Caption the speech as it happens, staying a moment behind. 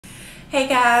Hey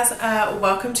guys,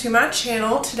 welcome to my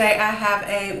channel. Today I have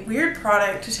a weird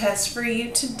product to test for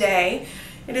you today.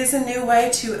 It is a new way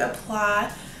to apply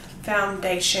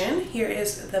foundation. Here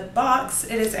is the box.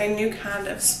 It is a new kind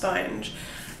of sponge.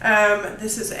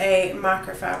 This is a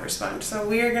microfiber sponge. So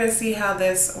we are going to see how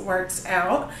this works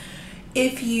out.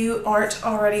 If you aren't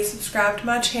already subscribed to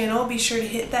my channel, be sure to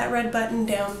hit that red button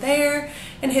down there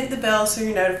and hit the bell so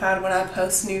you're notified when I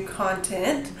post new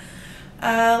content.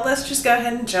 Let's just go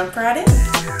ahead and jump right in.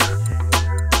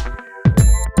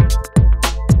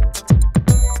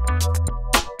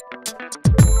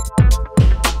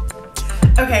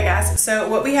 Okay guys, so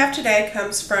what we have today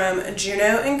comes from Juno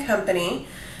and Company.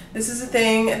 This is a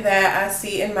thing that I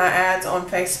see in my ads on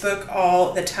Facebook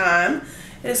all the time.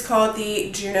 It is called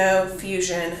the Juno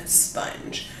Fusion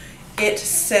Sponge. It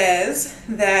says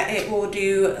that it will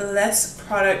do less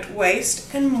product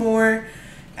waste and more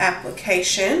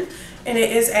application. And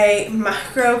it is a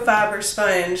microfiber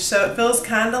sponge, so it feels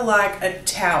kind of like a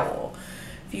towel.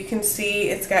 If you can see,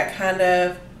 it's got kind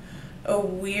of a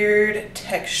weird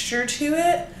texture to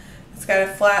it. It's got a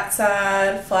flat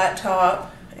side, flat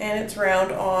top, and it's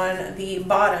round on the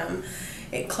bottom.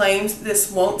 It claims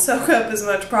this won't soak up as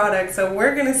much product, so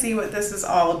we're going to see what this is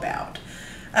all about.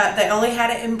 They only had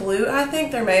it in blue, I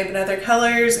think. There may have been other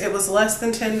colors. It was less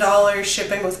than $10.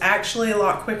 Shipping was actually a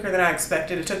lot quicker than I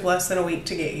expected. It took less than a week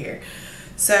to get here.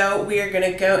 So we are going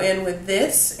to go in with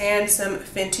this and some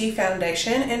Fenty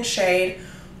foundation in shade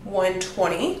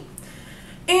 120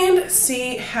 and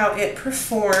see how it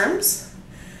performs.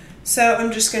 So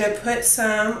I'm just going to put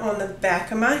some on the back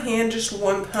of my hand, just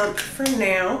one pump for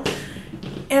now.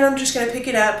 And I'm just going to pick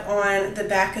it up on the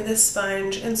back of this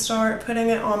sponge and start putting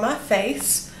it on my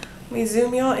face. Let me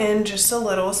zoom y'all in just a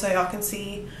little so y'all can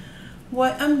see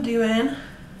what I'm doing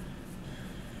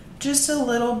just a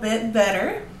little bit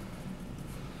better.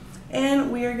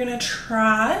 And we are going to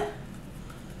try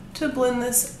to blend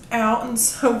this out, and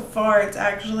so far it's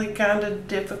actually kind of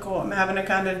difficult. I'm having to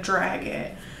kind of drag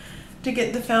it to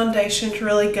get the foundation to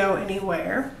really go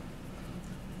anywhere.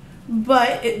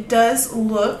 But it does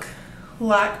look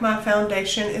like my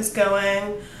foundation is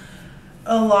going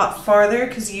a lot farther,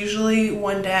 because usually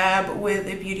one dab with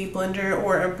a beauty blender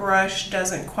or a brush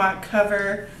doesn't quite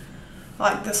cover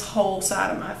like this whole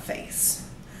side of my face.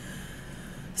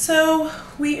 So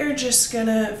we are just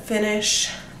gonna finish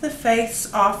the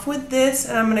face off with this,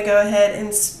 and I'm gonna go ahead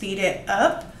and speed it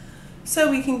up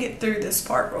so we can get through this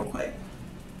part real quick.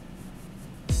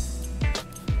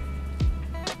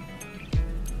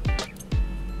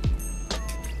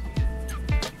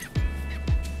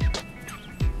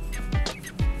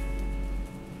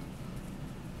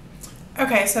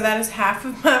 Okay, so that is half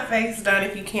of my face done.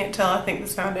 If you can't tell, I think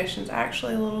this foundation is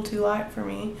actually a little too light for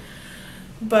me.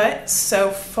 But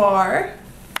so far,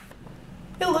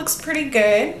 it looks pretty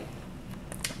good.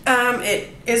 It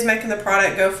is making the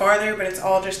product go farther, but it's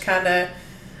all just kind of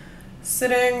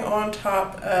sitting on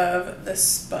top of the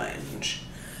sponge.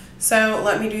 So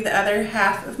let me do the other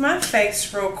half of my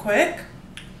face real quick.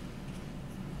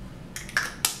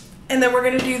 And then we're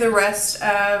going to do the rest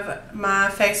of my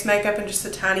face makeup and just a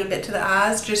tiny bit to the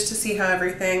eyes, just to see how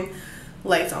everything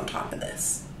lays on top of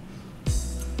this.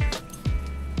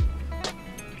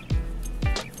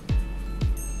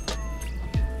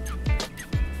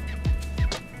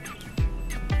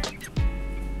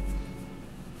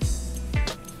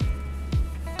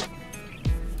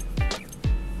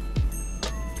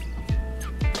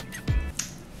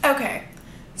 Okay.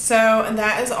 So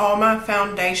that is all my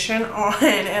foundation on,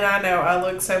 and I know I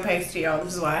look so pasty, y'all.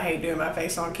 This is why I hate doing my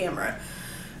face on camera.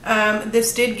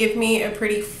 This did give me a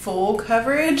pretty full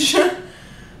coverage.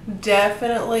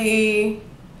 Definitely,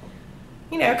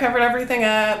 you know, covered everything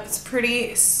up. It's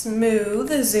pretty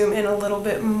smooth. Zoom in a little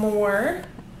bit more.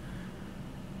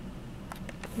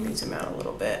 Let me zoom out a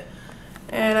little bit.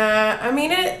 And I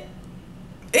mean,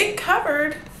 it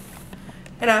covered,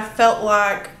 and I felt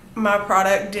like my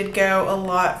product did go a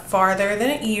lot farther than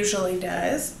it usually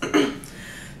does.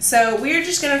 So we're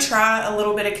just going to try a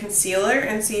little bit of concealer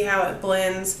and see how it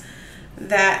blends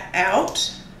that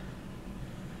out.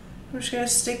 I'm just going to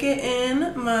stick it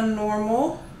in my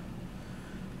normal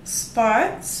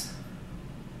spots.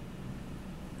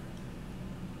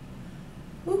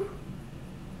 Woo.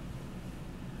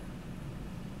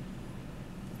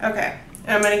 Okay,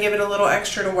 and I'm going to give it a little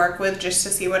extra to work with just to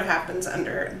see what happens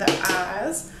under the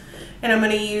eyes. And I'm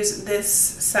going to use this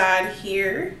side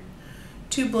here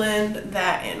to blend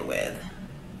that in with.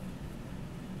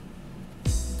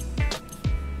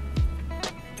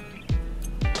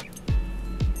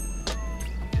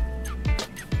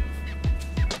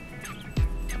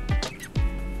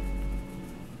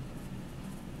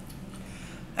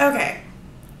 Okay,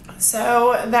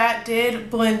 so that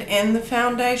did blend in the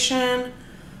foundation.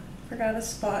 Forgot a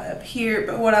spot up here,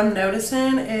 but what I'm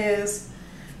noticing is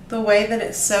the way that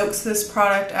it soaks this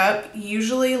product up.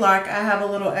 Usually, like, I have a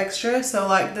little extra, so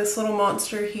like this little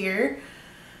monster here,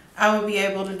 I would be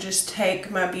able to just take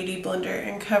my beauty blender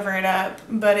and cover it up,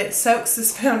 but it soaks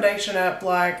this foundation up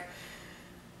like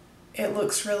it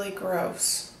looks really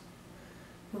gross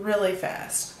really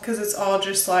fast because it's all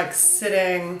just like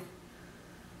sitting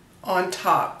on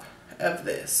top of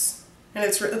this. And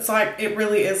it's like, it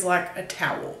really is like a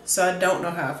towel. So I don't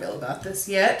know how I feel about this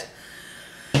yet.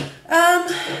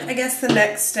 I guess the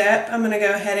next step, I'm going to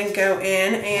go ahead and go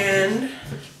in and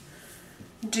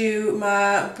do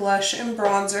my blush and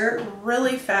bronzer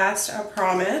really fast, I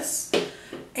promise.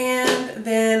 And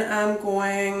then I'm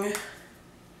going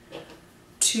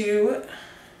to,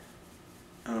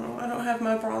 oh, I don't have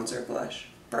my bronzer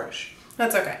brush.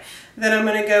 That's okay. Then I'm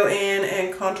going to go in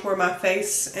and contour my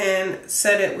face and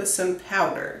set it with some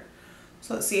powder.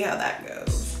 So let's see how that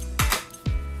goes.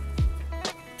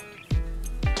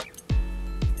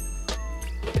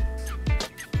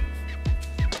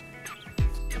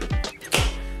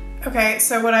 Okay,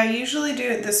 so what I usually do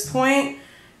at this point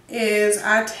is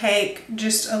I take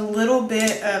just a little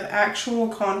bit of actual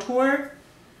contour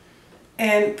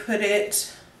and put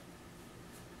it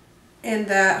in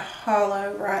that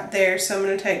hollow right there. So I'm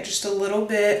going to take just a little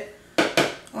bit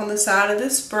on the side of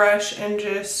this brush and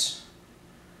just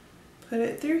put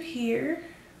it through here,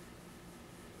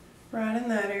 right in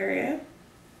that area,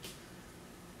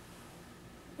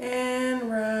 and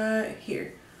right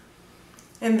here.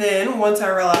 And then once I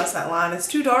realize that line is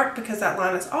too dark, because that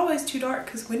line is always too dark,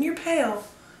 because when you're pale,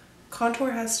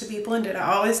 contour has to be blended.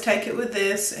 I always take it with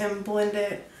this and blend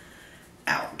it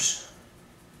out.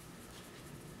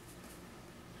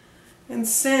 And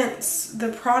since the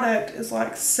product is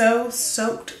like so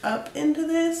soaked up into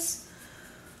this,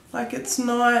 like it's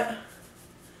not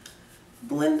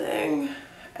blending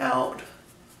out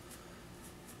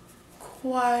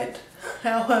quite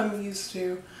how I'm used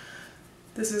to.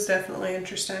 This is definitely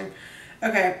interesting.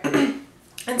 Okay,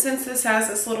 and since this has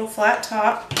this little flat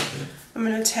top, I'm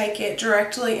going to take it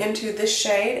directly into this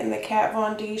shade in the Kat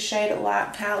Von D Shade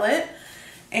Light palette,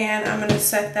 and I'm going to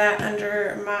set that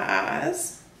under my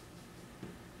eyes.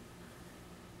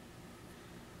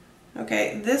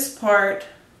 Okay, this part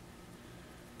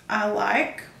I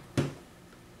like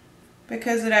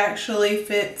because it actually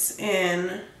fits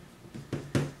in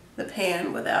the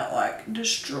pan without like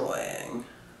destroying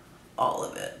all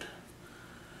of it.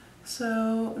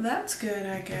 So that's good,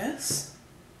 I guess.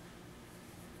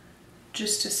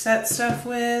 Just to set stuff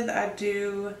with, I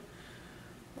do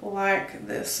like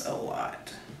this a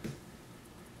lot.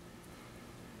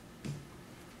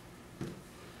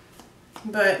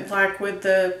 But like with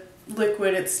the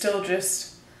liquid, it's still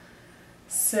just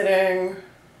sitting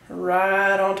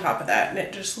right on top of that, and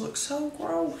it just looks so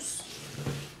gross.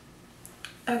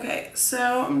 Okay,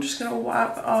 so I'm just gonna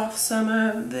wipe off some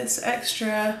of this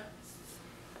extra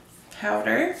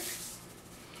powder.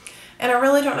 And I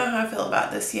really don't know how I feel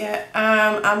about this yet.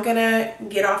 I'm gonna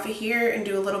get off of here and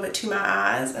do a little bit to my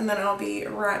eyes, and then I'll be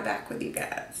right back with you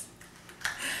guys.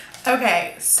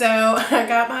 Okay, so I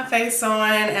got my face on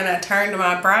and I turned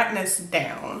my brightness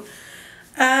down.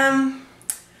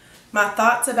 My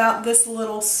thoughts about this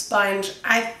little sponge,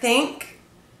 I think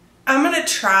I'm gonna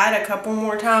try it a couple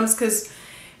more times because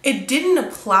it didn't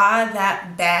apply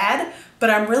that bad, but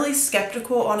I'm really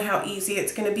skeptical on how easy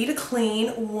it's gonna be to clean.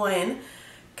 One,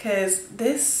 because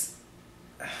this,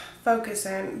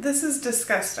 focusing, this is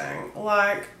disgusting.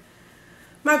 Like,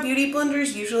 my beauty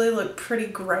blenders usually look pretty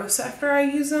gross after I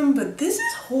use them, but this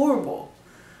is horrible.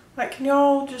 Like, can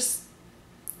y'all just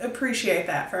appreciate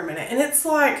that for a minute? And it's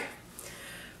like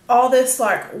all this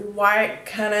like white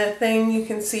kind of thing you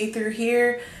can see through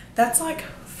here, that's like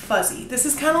fuzzy. This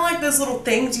is kind of like those little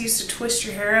things you used to twist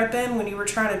your hair up in when you were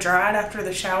trying to dry it after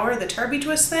the shower, the Turby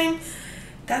twist thing.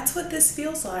 That's what this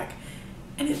feels like.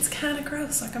 And it's kind of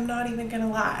gross, like I'm not even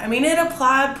gonna lie. I mean, it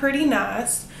applied pretty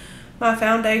nice. My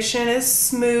foundation is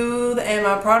smooth and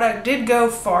my product did go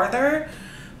farther,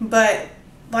 but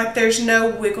like there's no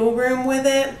wiggle room with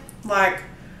it. Like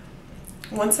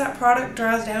once that product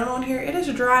dries down on here, it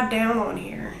is dried down on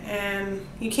here, and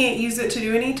you can't use it to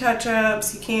do any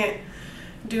touch-ups. You can't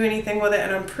do anything with it,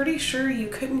 and I'm pretty sure you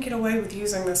couldn't get away with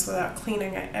using this without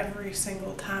cleaning it every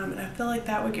single time, and I feel like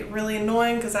that would get really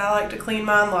annoying because I like to clean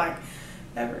mine like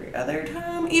every other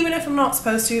time. Even if I'm not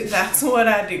supposed to, that's what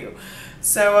I do.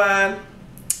 So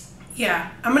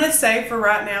yeah, I'm gonna say for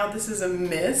right now this is a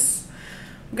miss.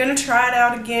 I'm gonna try it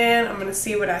out again. I'm gonna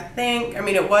see what I think. I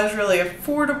mean, it was really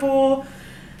affordable.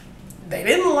 They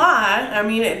didn't lie. I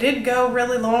mean, it did go a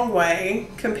really long way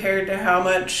compared to how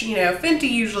much, you know, Fenty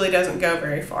usually doesn't go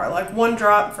very far. Like one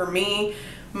drop for me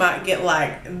might get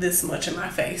like this much in my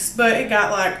face, but it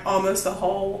got like almost the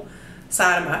whole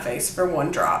side of my face for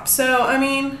one drop. So, I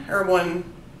mean, or one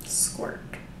squirt.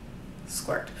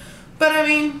 But I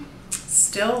mean,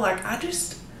 still, like, I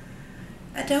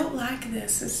don't like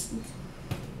this.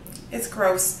 It's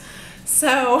gross.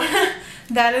 So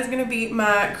that is going to be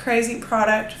my crazy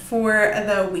product for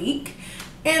the week.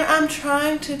 And I'm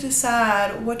trying to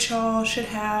decide what y'all should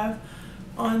have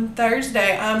on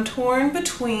Thursday. I'm torn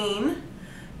between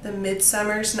the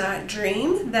Midsummer's Night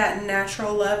Dream, that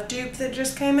Natural Love dupe that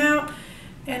just came out,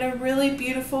 and a really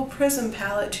beautiful Prism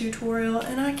palette tutorial,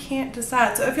 and I can't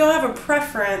decide. So if y'all have a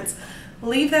preference,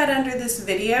 leave that under this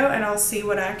video and I'll see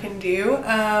what I can do.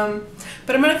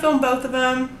 But I'm going to film both of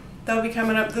them. They'll be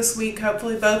coming up this week.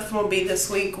 Hopefully both of them will be this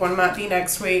week. One might be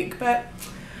next week, but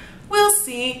we'll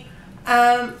see.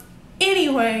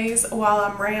 Anyways, while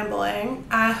I'm rambling,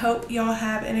 I hope y'all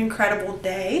have an incredible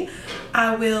day.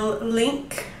 I will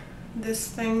link this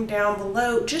thing down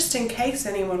below just in case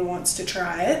anyone wants to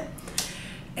try it.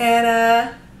 And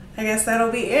I guess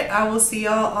that'll be it. I will see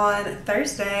y'all on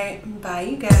Thursday. Bye,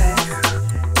 you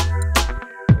guys.